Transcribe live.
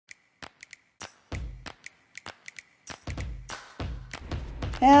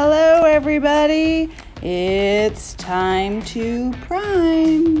Hello everybody, it's time to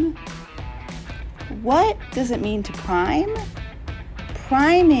prime. What does it mean to prime?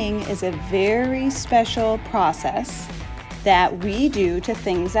 Priming is a very special process that we do to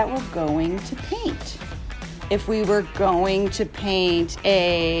things that we're going to paint. If we were going to paint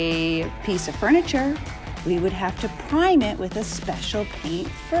a piece of furniture, we would have to prime it with a special paint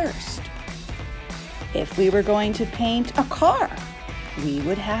first. If we were going to paint a car, we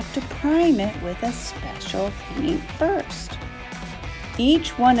would have to prime it with a special paint first.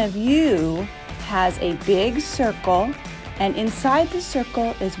 Each one of you has a big circle, and inside the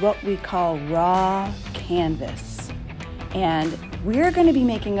circle is what we call raw canvas. And we're going to be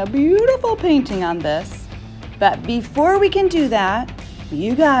making a beautiful painting on this, but before we can do that,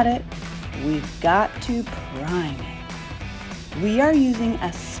 you got it, we've got to prime it. We are using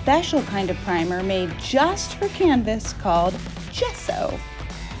a special kind of primer made just for canvas called gesso.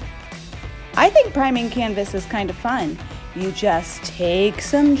 I think priming canvas is kind of fun. You just take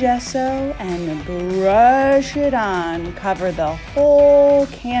some gesso and brush it on, cover the whole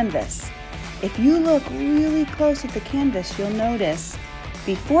canvas. If you look really close at the canvas, you'll notice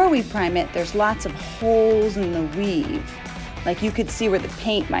before we prime it, there's lots of holes in the weave. Like you could see where the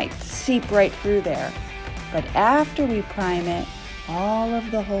paint might seep right through there. But after we prime it, all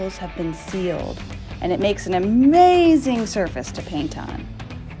of the holes have been sealed, and it makes an amazing surface to paint on.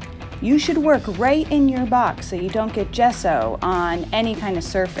 You should work right in your box so you don't get gesso on any kind of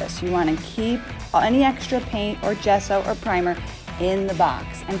surface. You want to keep any extra paint or gesso or primer in the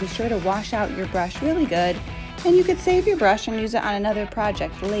box, and be sure to wash out your brush really good, and you could save your brush and use it on another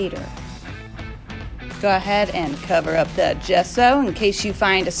project later. Go ahead and cover up the gesso in case you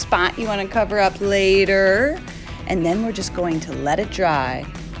find a spot you want to cover up later, and then we're just going to let it dry.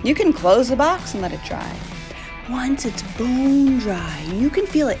 You can close the box and let it dry. Once it's bone dry, you can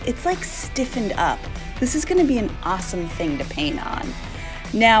feel it. It's like stiffened up. This is going to be an awesome thing to paint on.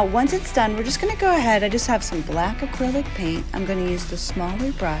 Now, once it's done, we're just going to go ahead. I just have some black acrylic paint. I'm going to use the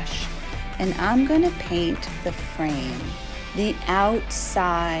smaller brush, and I'm going to paint the frame, the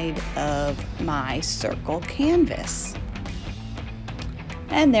outside of my circle canvas.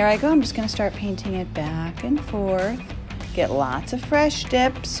 And there I go. I'm just going to start painting it back and forth. Get lots of fresh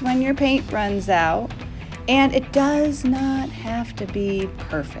dips when your paint runs out. And it does not have to be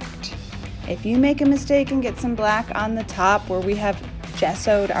perfect. If you make a mistake and get some black on the top where we have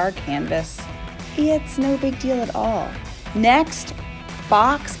gessoed our canvas, it's no big deal at all. Next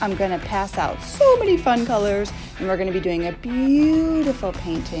box, I'm going to pass out so many fun colors, and we're going to be doing a beautiful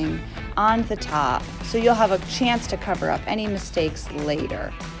painting on the top, so you'll have a chance to cover up any mistakes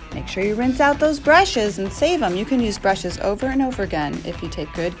later. Make sure you rinse out those brushes and save them. You can use brushes over and over again if you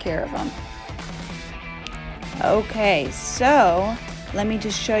take good care of them. Okay, so let me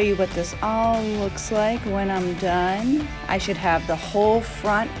just show you what this all looks like when I'm done. I should have the whole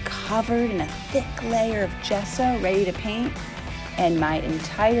front covered in a thick layer of gesso ready to paint, and my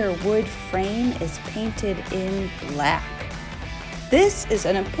entire wood frame is painted in black. This is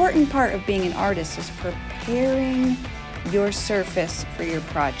an important part of being an artist, is preparing your surface for your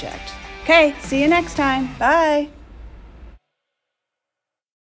project. Okay, see you next time. Bye.